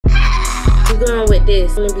going with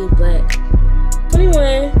this. I'm gonna be black.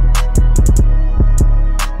 21.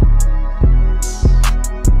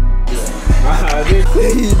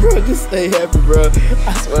 Please, bro, just stay happy, bro.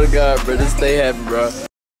 I swear to God, bro, just stay happy, bro.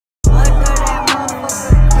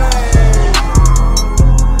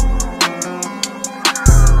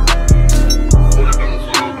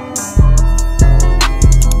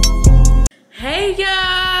 Hey,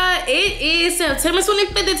 y'all. It is September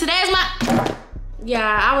 25th, and today is my...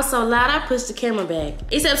 Yeah, I was so loud, I pushed the camera back.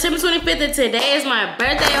 It's September 25th, and today is my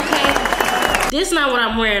birthday, okay? This is not what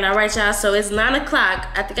I'm wearing, all right, y'all? So it's 9 o'clock.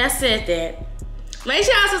 I think I said that. Make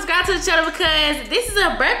sure y'all subscribe to the channel because this is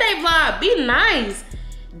a birthday vlog. Be nice.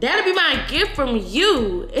 That'll be my gift from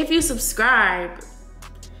you if you subscribe.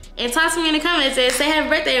 And talk to me in the comments and say happy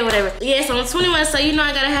birthday or whatever. Yeah, so I'm 21, so you know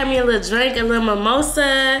I gotta have me a little drink, a little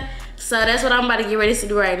mimosa. So that's what I'm about to get ready to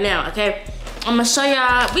do right now, okay? I'm gonna show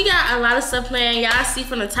y'all. We got a lot of stuff planned. Y'all see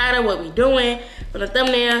from the title what we doing, from the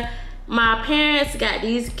thumbnail. My parents got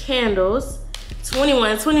these candles.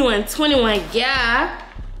 21, 21, 21, yeah.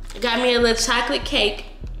 Got me a little chocolate cake.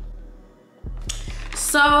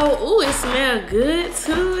 So, ooh, it smells good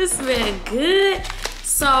too. It smells good.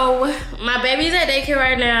 So, my baby's at daycare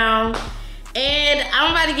right now. And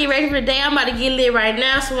I'm about to get ready for the day. I'm about to get lit right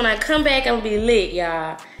now. So when I come back, I'm gonna be lit,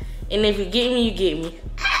 y'all. And if you get me, you get me.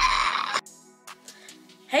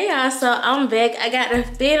 Hey y'all, so I'm back. I got the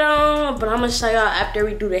fit on, but I'm gonna show y'all after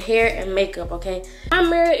we do the hair and makeup, okay? My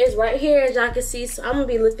mirror is right here, as y'all can see, so I'm gonna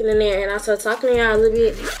be looking in there and also talking to y'all a little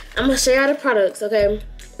bit. I'm gonna show y'all the products, okay?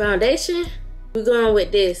 Foundation, we're going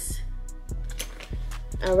with this.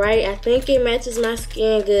 All right, I think it matches my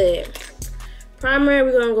skin good. Primer,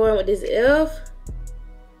 we're gonna go in with this e.l.f.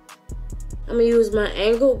 I'm gonna use my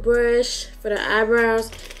angled brush for the eyebrows,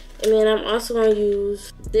 and then I'm also gonna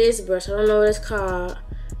use this brush. I don't know what it's called.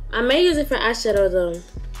 I may use it for eyeshadow though.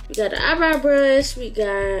 We got the eyebrow brush,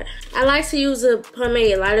 I like to use a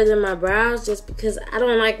pomade lighter than my brows just because I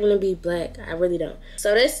don't like when it be black. I really don't.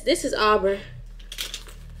 So this is Auburn.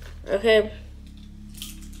 Okay.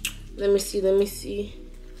 Let me see.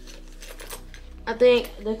 I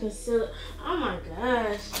think the concealer, oh my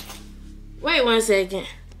gosh. Wait 1 second.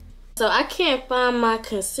 So I can't find my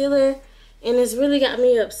concealer and it's really got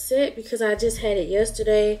me upset because I just had it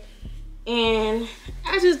yesterday. And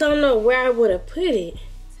I just don't know where I would have put it.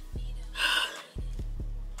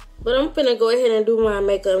 But I'm finna go ahead and do my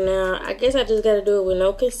makeup now. I guess I just gotta do it with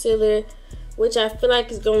no concealer, which I feel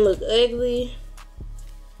like is gonna look ugly.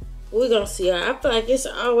 We're gonna see. I feel like it's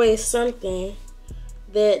always something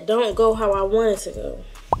that don't go how I want it to go.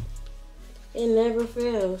 It never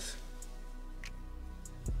fails.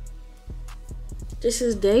 This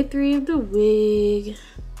is day 3 of the wig.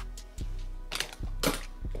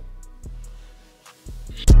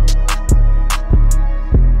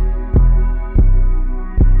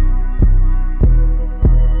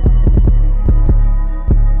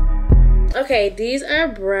 Okay, these are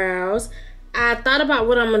brows. I thought about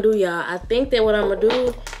what I'm gonna do, y'all. I think that what I'm gonna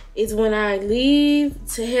do is when I leave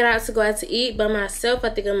to head out to go out to eat by myself, I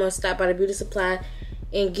think I'm gonna stop by the beauty supply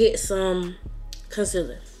and get some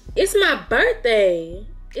concealer. It's my birthday.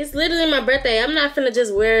 It's literally my birthday. I'm not finna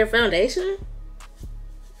just wear foundation.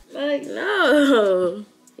 Like, no.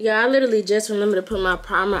 Yeah, I literally just remember to put my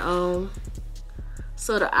primer on.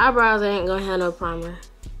 So the eyebrows ain't gonna have no primer.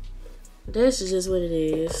 This is just what it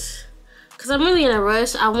is. Cause I'm really in a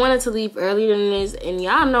rush. I wanted to leave earlier than this, and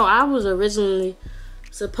y'all know I was originally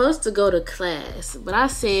supposed to go to class, but I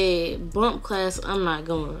said bump class, I'm not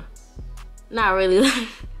going. Not really. I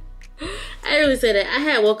didn't really say that. I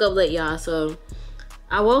had woke up late, y'all, so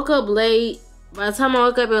I woke up late. By the time I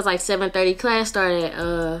woke up, it was like 7:30. Class started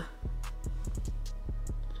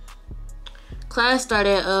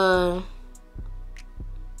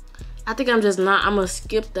I think I'm gonna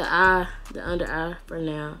skip the under eye for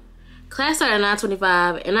now. Class started at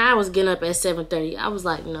 9:25 and I was getting up at 7:30. I was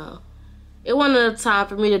like, no. It wasn't enough time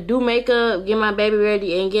for me to do makeup, get my baby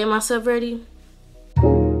ready, and get myself ready.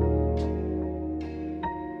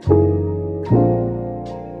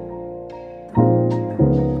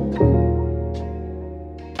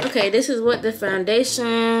 Okay, this is what the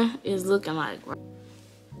foundation is looking like.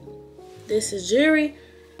 This is jewelry.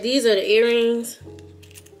 These are the earrings.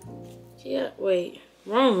 Yeah, wait,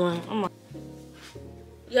 wrong one. Oh my.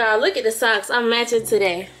 Y'all, look at the socks. I'm matching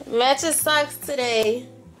today. Matching socks today.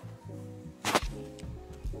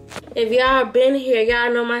 If y'all been here,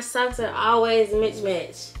 y'all know my socks are always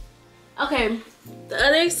mismatched. Okay, the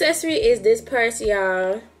other accessory is this purse,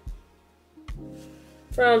 y'all.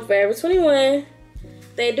 From Forever 21.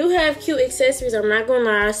 They do have cute accessories, I'm not gonna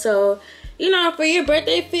lie. So, you know, for your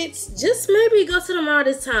birthday fits, just maybe go to the mall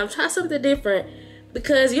this time. Try something different,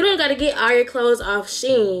 because you don't got to get all your clothes off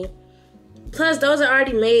Shein. Plus, those are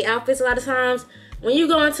already made outfits a lot of times. When you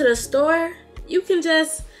go into the store, you can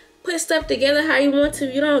just put stuff together how you want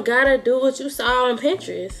to. You don't got to do what you saw on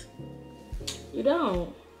Pinterest. You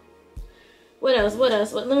don't. What else? What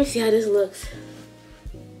else? Let me see how this looks.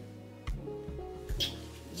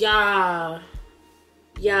 Y'all.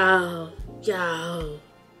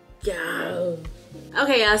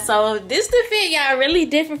 Okay, y'all, so this the fit, y'all, really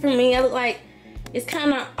different from me. I look like it's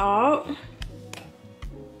kind of odd.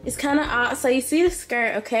 It's kind of odd. So you see the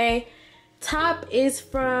skirt, okay? Top is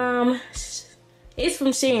from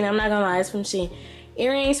Shein. I'm not gonna lie, it's from Shein.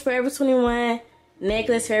 Earrings, Forever 21.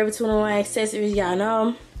 Necklace, Forever 21. Accessories, y'all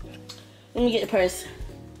know. Let me get the purse.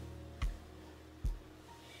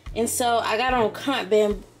 And so I got on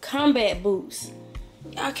combat boots.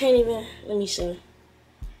 Y'all can't even, let me show.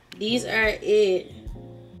 These are it.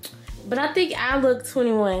 But I think I look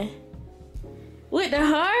 21. With the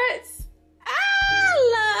hearts.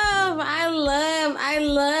 I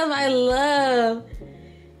love.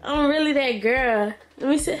 I'm really that girl. Let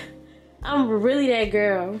me see. I'm really that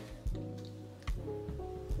girl.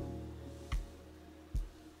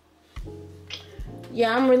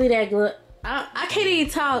 Yeah, I'm really that girl. I can't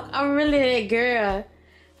even talk. I'm really that girl.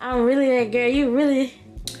 You really.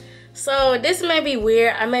 So this may be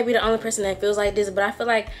weird. I may be the only person that feels like this, but I feel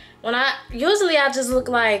like usually I just look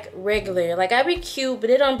like regular. Like I be cute, but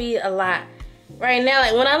it don't be a lot. Right now,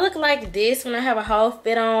 like when I look like this, when I have a whole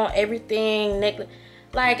fit on, everything, necklace,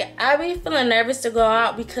 like I be feeling nervous to go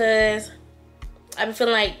out because I be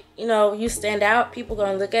feeling like, you know, you stand out, people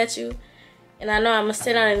gonna look at you, and I know I'm gonna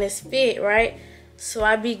sit down in this fit, right? So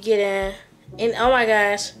I be getting, and oh my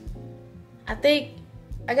gosh, I think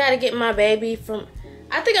I gotta get my baby from.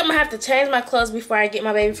 I think I'm gonna have to change my clothes before I get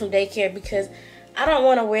my baby from daycare, because I don't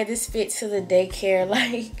want to wear this fit to the daycare.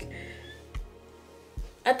 Like,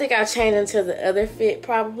 I think I'll change into the other fit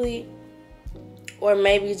probably, or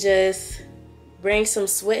maybe just bring some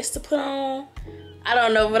sweats to put on. I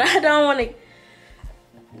don't know, but I don't want to.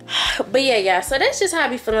 But yeah, so that's just how I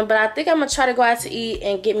be feeling. But I think I'm gonna try to go out to eat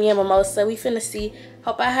and get me a mimosa. We finna see.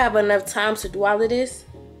 Hope I have enough time to do all of this.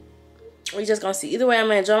 We just gonna see. Either way, I'm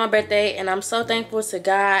gonna enjoy my birthday, and I'm so thankful to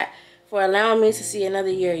God for allowing me to see another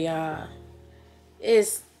year, y'all.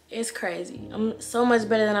 It's crazy. I'm so much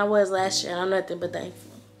better than I was last year, and I'm nothing but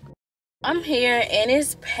thankful. I'm here, and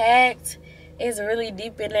it's packed. It's really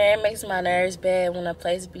deep in there. It makes my nerves bad when a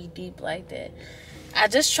place be deep like that. I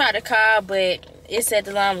just tried to call, but it said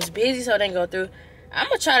the line was busy, so it didn't go through. I'm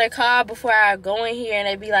gonna try to call before I go in here, and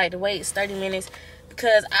they be like, the wait's 30 minutes.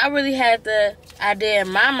 Because I really had the idea in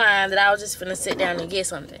my mind that I was just finna sit down and get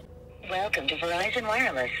something. Welcome to Verizon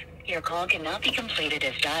Wireless. Your call cannot be completed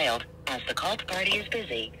as dialed, as the called party is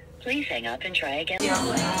busy. Please hang up and try again.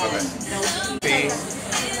 Okay.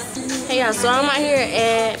 Hey y'all, so I'm out here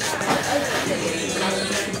at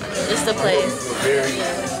it's the place.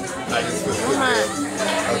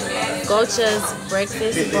 Gocha's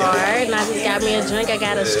breakfast bar, and I just got me a drink. I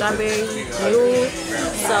got a strawberry mule,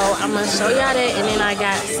 so I'm gonna show y'all that, and then I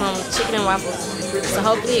got some chicken and waffles. So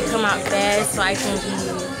hopefully it come out fast, so I can be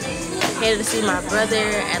headed to see my brother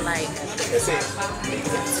at like 2 something.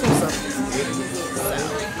 So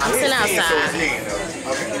I'm sitting outside.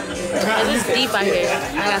 It's deep out here.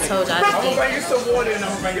 Like I told y'all, it's deep. I'm gonna bring you some water, and I'm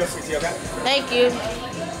gonna bring you a sweet tea, okay? Thank you.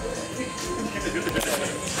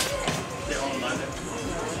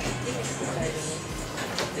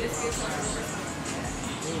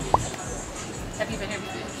 Have you been here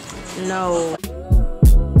before? No.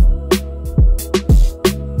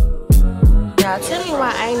 Y'all tell me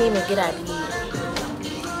why I ain't even get out to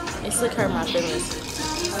eat. It's like hurt my feelings.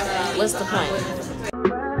 What's the point?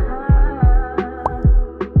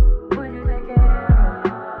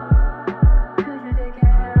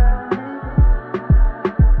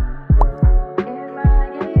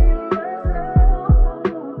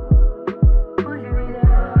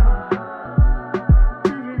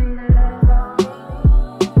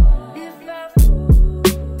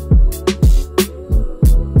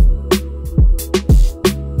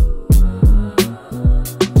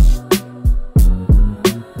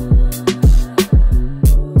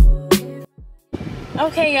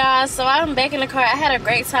 Okay y'all, so I'm back in the car. I had a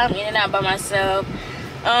great time in and out by myself.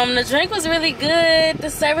 The drink was really good, the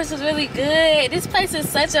service was really good. This place is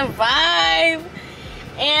such a vibe,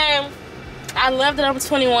 and I love that I'm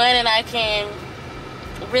 21 and I can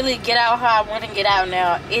really get out how I want to get out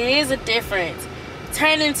now. It is a difference.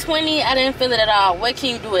 Turning 20, I didn't feel it at all. What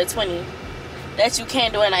can you do at 20 that you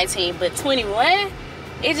can't do at 19? But 21,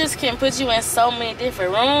 it just can put you in so many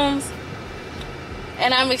different rooms.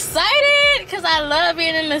 And I'm excited because I love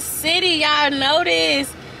being in the city. Y'all know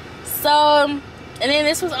this. So, and then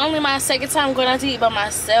this was only my second time going out to eat by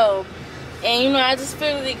myself. And, you know, I just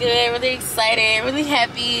feel really good, really excited, really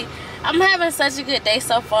happy. I'm having such a good day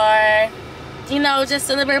so far. You know, just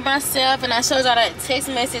celebrate myself. And I showed y'all that text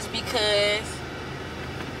message because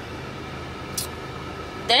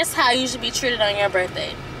that's how you should be treated on your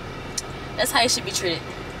birthday. That's how you should be treated.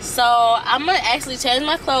 So, I'm going to actually change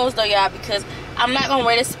my clothes, though, y'all, because I'm not going to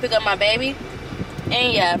wear this to pick up my baby.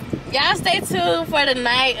 And, yeah. Y'all stay tuned for the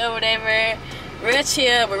night or whatever. Real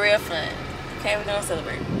chill, but real fun. Okay, we're going to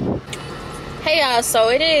celebrate. Hey, y'all. So,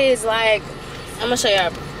 it is, like, I'm going to show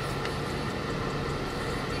y'all.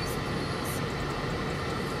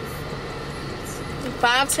 It's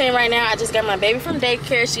 5:10 right now. I just got my baby from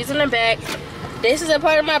daycare. She's in the back. This is a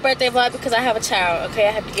part of my birthday vlog because I have a child, okay?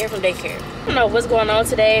 I have to get her from daycare. I don't know what's going on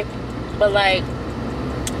today, but, like,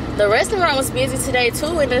 the restaurant was busy today,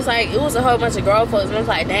 too, and it's like, it was a whole bunch of grown folks, and it's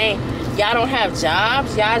like, dang, y'all don't have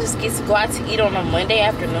jobs? Y'all just get to go out to eat on a Monday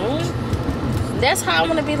afternoon? That's how I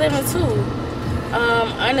want to be living, too.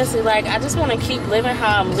 Honestly, like, I just want to keep living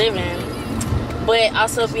how I'm living, but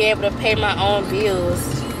also be able to pay my own bills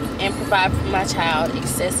and provide for my child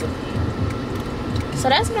excessively. So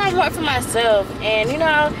that's what I want for myself. And, you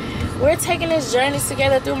know, we're taking this journey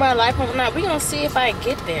together through my life. We're going to see if I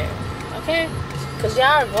get there. Okay? Because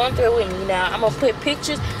y'all are going through it with me now. I'm going to put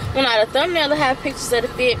pictures. When the thumbnail will have pictures of the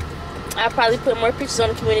fit. I'll probably put more pictures on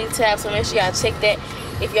the community tab. So make sure y'all check that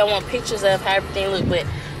if y'all want pictures of how everything looks. But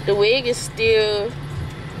the wig is still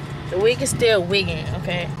wigging.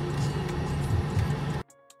 Okay?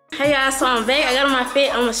 Hey, y'all. So I'm back. I got on my fit.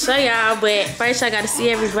 I'm going to show y'all. But first, I got to see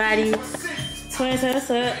everybody. Twins, what's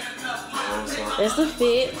up? That's the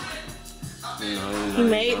fit. He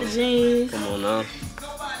made the jeans. Come on now.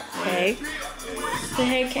 Hey. Say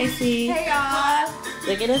hey, Casey. Hey, y'all.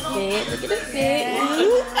 Look at the fit. Look at the fit.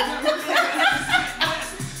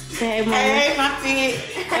 Say hey, Mama. Hey, my fit.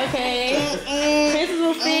 Okay.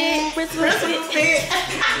 Principal fit. Principal fit.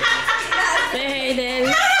 Say hey,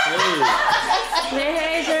 Daddy. Say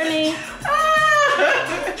hey, Journey.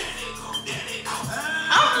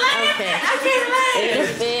 Okay. I can't lie. Look at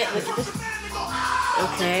the fit. Look at the.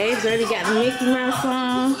 Okay, Journey got the Mickey Mouse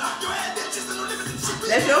on.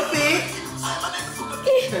 That's your fit.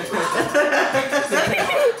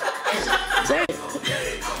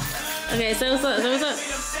 Okay, so what's up?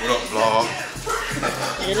 What up, vlog?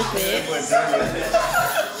 Look at the fit.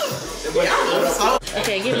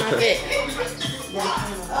 Okay, get my fit.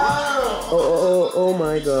 Oh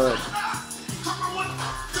my god.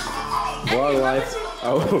 Vlog life. Oh.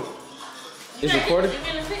 It's recorded?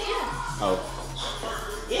 Oh.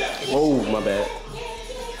 Oh, my bad.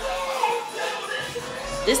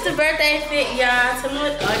 This the birthday fit, y'all. Tell me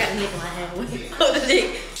what. Oh, I got the nick in my hand. Hold the nick.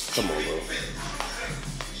 Come on, bro.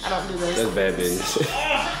 I don't do those. That's bad business.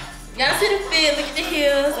 Y'all see the fit. Look at the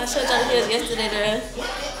heels. I showed y'all the heels yesterday, though.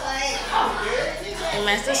 And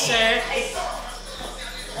match the shirt.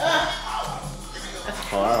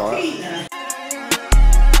 All right.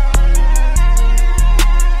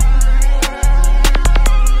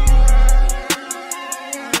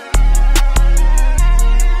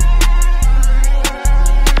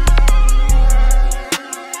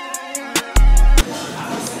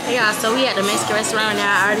 Hey y'all, so we at the Mexican restaurant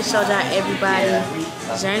now. I already showed y'all everybody.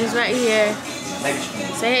 Journey's right here.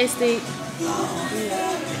 Say hey, Steve.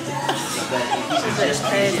 She's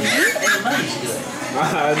crazy.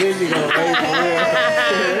 Then you gonna wait for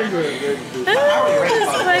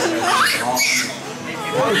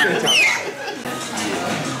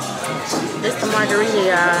This the margarita,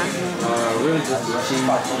 y'all. really just the cheese.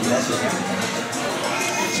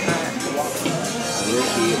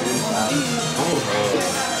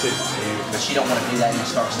 But she don't want to do that and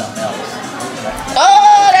start something else.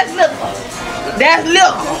 Oh, that's little. That's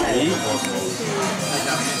little.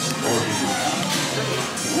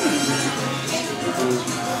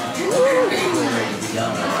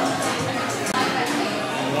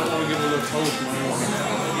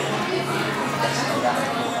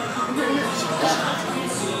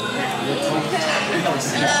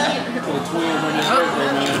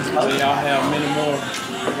 Y'all have many more.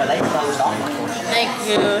 Thank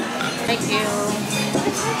you. Thank you.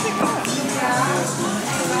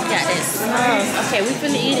 Got this. Okay, we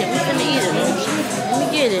finna eat it. We finna eat it. Let me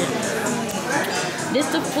get it. This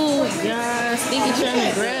the food, y'all. Sticky trying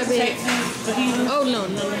to grab it. Oh, no.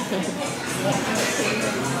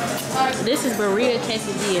 This is burrito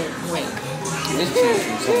quesadilla. Wait.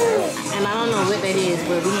 And I don't know what that is,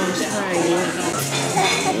 but we're gonna try it.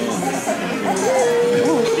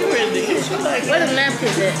 Where the napkin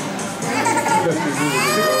is at?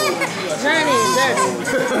 Journey.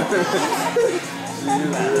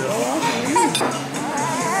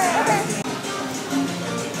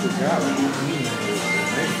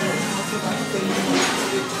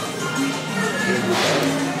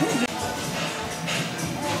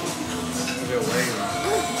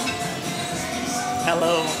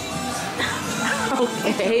 Hello.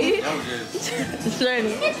 Okay.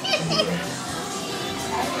 Journey.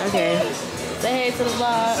 Okay. Say hey to the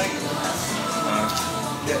vlog.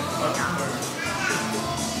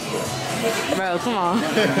 Bro, come on.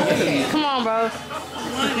 Come on, bro.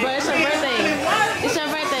 Bro, it's your birthday. It's your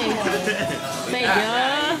birthday. Thank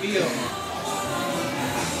you.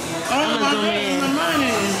 I'm gonna zoom in.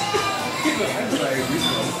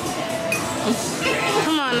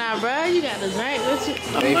 Come on now, bro. You got the drink with you.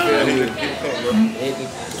 They feel me.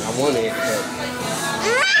 I want it.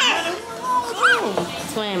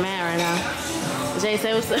 Twin mad right now. Jay,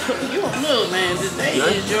 say what's up. You don't know, man. Today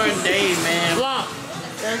is your day, man. Come on.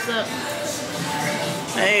 What's up?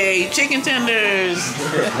 Hey, chicken tenders.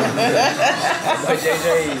 Like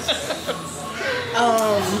JJ's.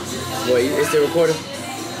 Wait, it's still recording?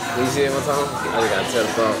 Can you see it one time? I just gotta tell the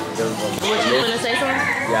phone. What, you gonna say something?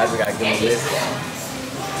 Yeah, I just gotta give him this.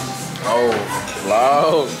 Oh,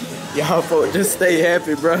 vlog. Y'all folks, just stay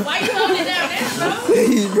happy, bro. Why you holding it down there, bro?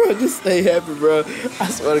 Please, bro, just stay happy, bro. I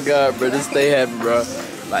swear to God, bro, just stay happy, bro.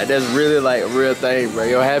 Like, that's really, like, a real thing, bro.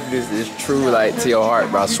 Your happiness is true, like, to your heart,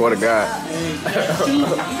 bro. I swear to God. You gotta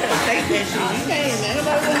take that shit. You can't.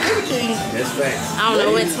 Nobody gonna give it to you. That's facts. I don't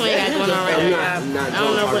know what Twin got going on right now. I'm not I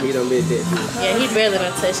don't know what. he don't live that, dude. Yeah, he barely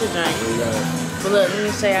done touch his drink. But look, let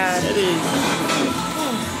me show y'all.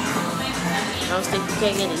 Don't stick. You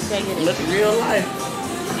can't get it. You can't get it. Look at real life.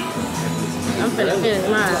 I'm finna finish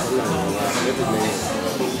mine.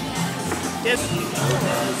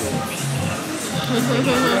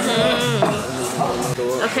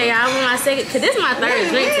 Okay, y'all want my second, cause this is my third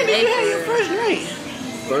drink today. Your first drink.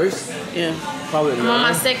 First? Yeah. Probably I'm on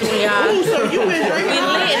my second one, y'all. So you been We drinking?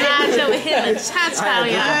 lit now. I over here the cha-cha,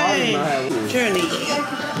 y'all. Journey.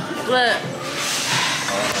 Look.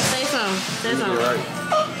 Say something. Say something.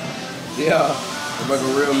 Yeah. I'm like a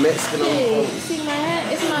real Mexican on the Hey, phone. you see my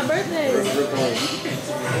hat? It's my birthday. It's my birthday.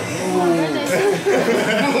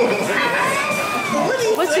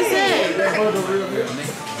 What you said?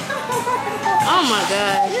 Oh my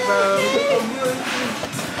gosh, bro.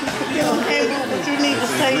 You okay, but you need to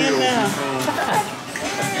stay in now.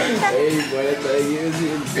 Hey, boy, that thing is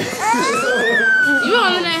here. You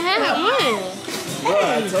only done had one. Bro,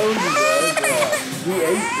 I told you, bro. You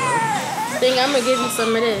ate, bro. Think I'm gonna give you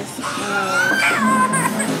some of this.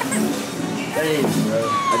 Thanks, bro.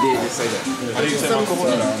 I did just say that. Some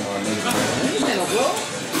sweet. This ain't a blow.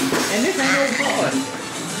 And this ain't no blood.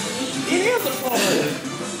 It is a blood.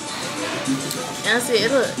 And I said,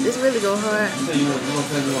 look, this really go hard.